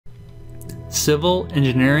Civil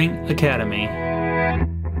Engineering Academy.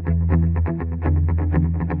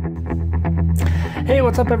 Hey,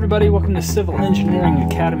 what's up everybody? Welcome to Civil Engineering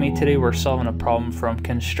Academy. Today we're solving a problem from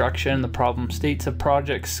construction. The problem states a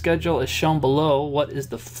project schedule is shown below. What is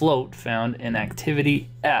the float found in activity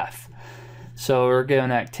F? So we're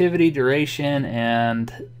given activity, duration,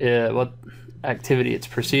 and what activity it's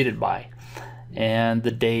preceded by, and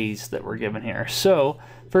the days that we're given here. So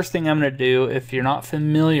first thing I'm going to do, if you're not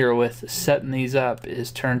familiar with setting these up,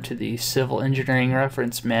 is turn to the Civil Engineering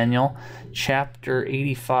Reference Manual, Chapter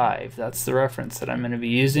 85. That's the reference that I'm going to be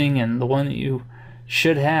using, and the one that you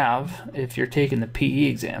should have if you're taking the PE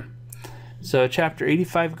exam. So Chapter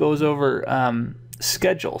 85 goes over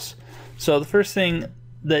schedules. So the first thing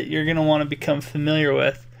that you're going to want to become familiar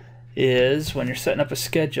with is when you're setting up a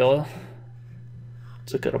schedule,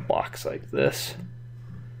 let's look at a box like this.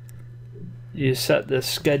 You set this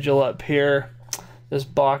schedule up here. This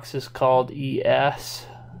box is called ES.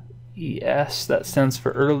 ES, that stands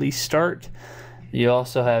for early start. You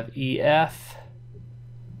also have EF,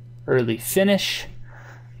 early finish.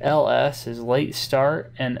 LS is late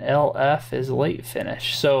start, and LF is late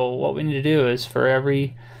finish. So what we need to do is, for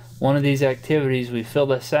every one of these activities, we fill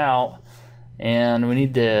this out, and we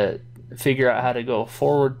need to figure out how to go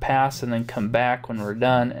forward, pass, and then come back when we're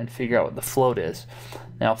done and figure out what the float is.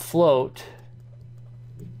 Now float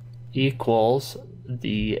equals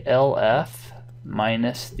the LF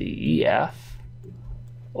minus the EF,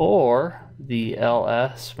 or the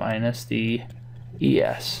LS minus the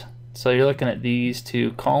ES. So you're looking at these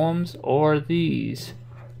two columns or these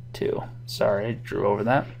two. Sorry, I drew over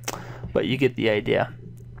that, but you get the idea.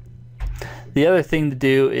 The other thing to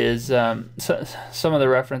do is some of the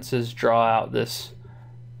references draw out this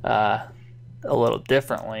a little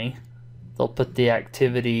differently. They'll put the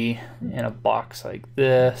activity in a box like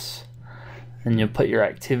this, and you'll put your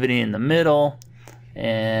activity in the middle,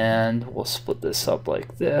 and we'll split this up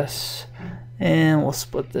like this, and we'll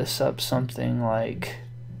split this up something like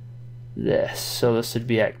this. So this would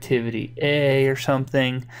be activity A or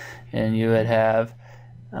something, and you would have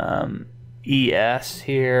ES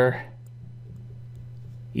here,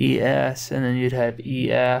 ES, and then you'd have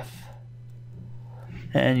EF,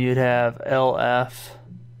 and you'd have LF,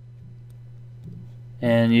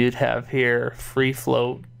 and you'd have here free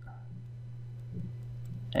float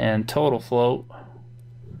and total float,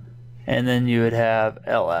 and then you would have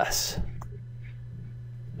LS.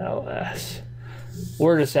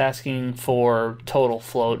 We're just asking for total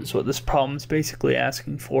float is what this problem is basically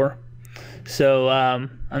asking for. So I'm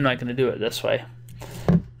not going to do it this way.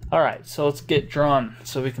 Alright, so let's get drawn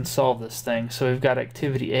so we can solve this thing. So we've got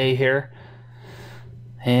activity A here,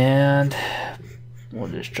 and we'll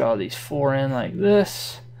just draw these four in like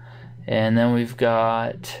this, and then we've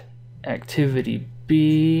got activity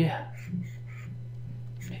B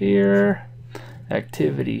here,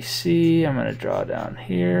 activity C I'm going to draw down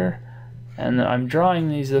here, and I'm drawing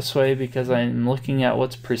these this way because I'm looking at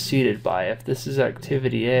what's preceded by. If this is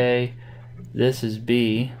activity A, this is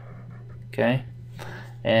B, okay,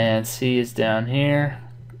 and C is down here,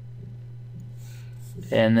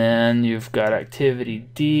 and then you've got activity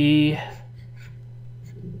D,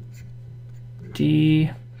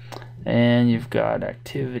 and you've got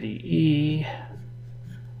activity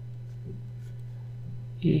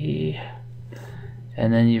E,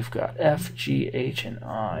 and then you've got F, G, H, and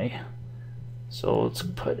I. So let's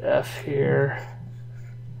put F here,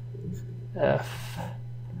 F,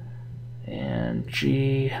 and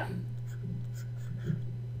G,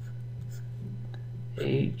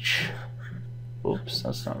 H, oops,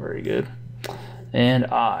 that's not very good, and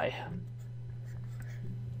I.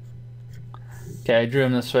 Okay, I drew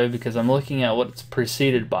them this way because I'm looking at what it's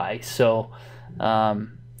preceded by. So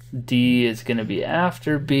D is going to be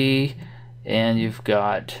after B, and you've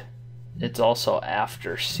got, it's also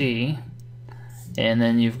after C, and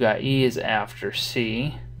then you've got E is after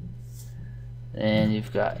C, and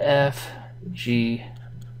you've got F, G,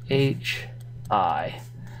 H, I,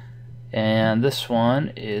 and this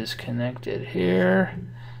one is connected here.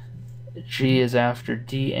 G is after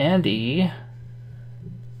D and E,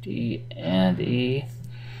 D and E,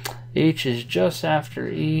 H is just after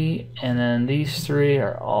E, and then these three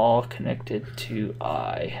are all connected to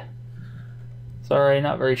I. Sorry,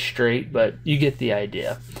 not very straight, but you get the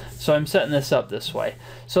idea. So I'm setting this up this way.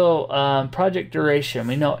 So project duration,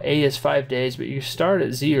 we know A is 5 days, but you start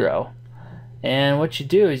at 0. And what you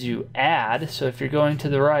do is you add. So if you're going to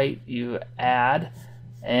the right, you add,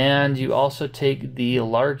 and you also take the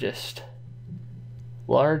largest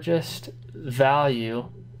value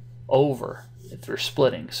over if we're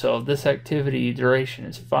splitting. So this activity duration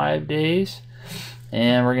is 5 days,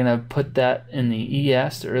 And we're going to put that in the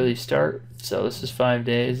ES, the early start. So this is 5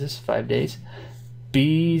 days, this is 5 days.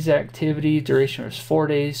 B's activity duration was 4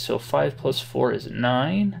 days, so 5 plus 4 is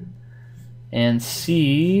 9. And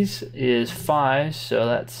C's is 5, so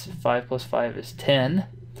that's 5 plus 5 is 10.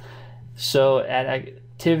 So at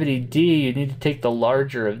activity D, you need to take the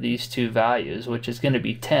larger of these two values, which is going to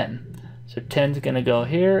be 10. So 10 is going to go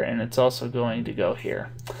here, and it's also going to go here.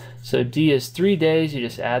 So D is 3 days, you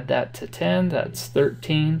just add that to 10, that's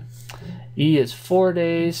 13. E is 4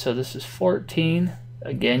 days, so this is 14.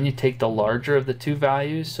 Again, you take the larger of the two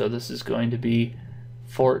values, so this is going to be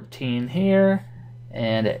 14 here,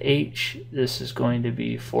 and at H, this is going to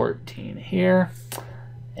be 14 here.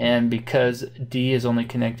 And because D is only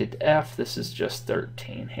connected to F, this is just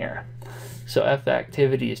 13 here. So F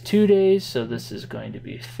activity is 2 days, so this is going to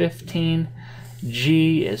be 15.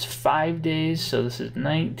 G is 5 days, so this is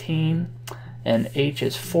 19. And H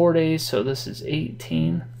is 4 days, so this is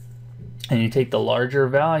 18. And you take the larger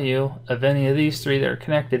value of any of these three that are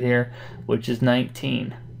connected here, which is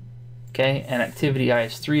 19. Okay, and activity I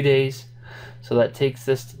is 3 days, so that takes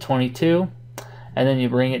this to 22. And then you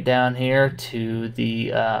bring it down here to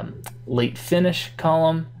the late finish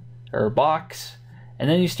column or box, and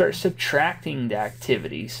then you start subtracting the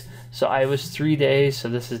activities. So I was 3 days, so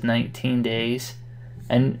this is 19 days.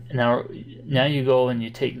 And now you go and you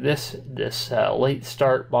take this late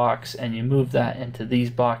start box and you move that into these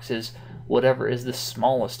boxes, whatever is the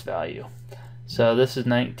smallest value. So this is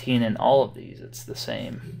 19 in all of these, it's the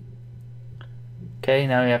same. Okay,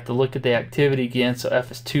 now you have to look at the activity again. So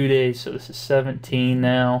F is 2 days, so this is 17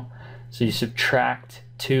 now. So you subtract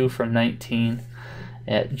 2 from 19.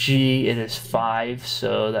 At G, it is 5,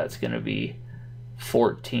 so that's going to be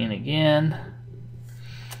 14 again.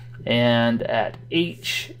 And at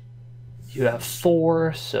H, you have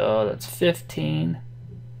 4, so that's 15.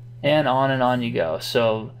 And on you go.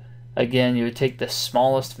 So again, you would take the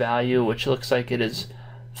smallest value, which looks like it is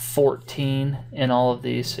 14 in all of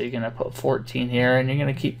these, so you're going to put 14 here, and you're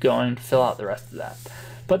going to keep going to fill out the rest of that.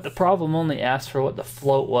 But the problem only asks for what the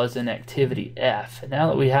float was in activity F. And now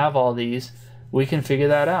that we have all these, we can figure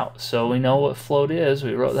that out. So we know what float is,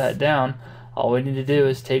 we wrote that down. All we need to do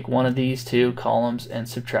is take one of these two columns and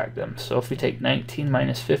subtract them. So if we take 19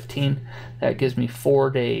 minus 15, that gives me 4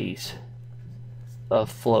 days of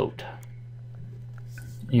float.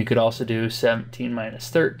 You could also do 17 minus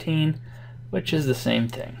 13, which is the same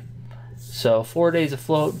thing. So 4 days of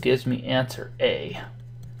float gives me answer A.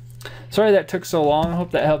 Sorry that took so long. I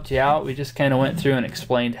hope that helped you out. We just kind of went through and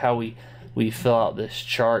explained how we fill out this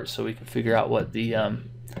chart so we can figure out what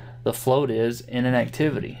the float is in an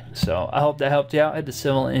activity. So I hope that helped you out. Head to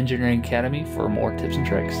Civil Engineering Academy for more tips and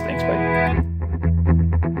tricks. Thanks, bye.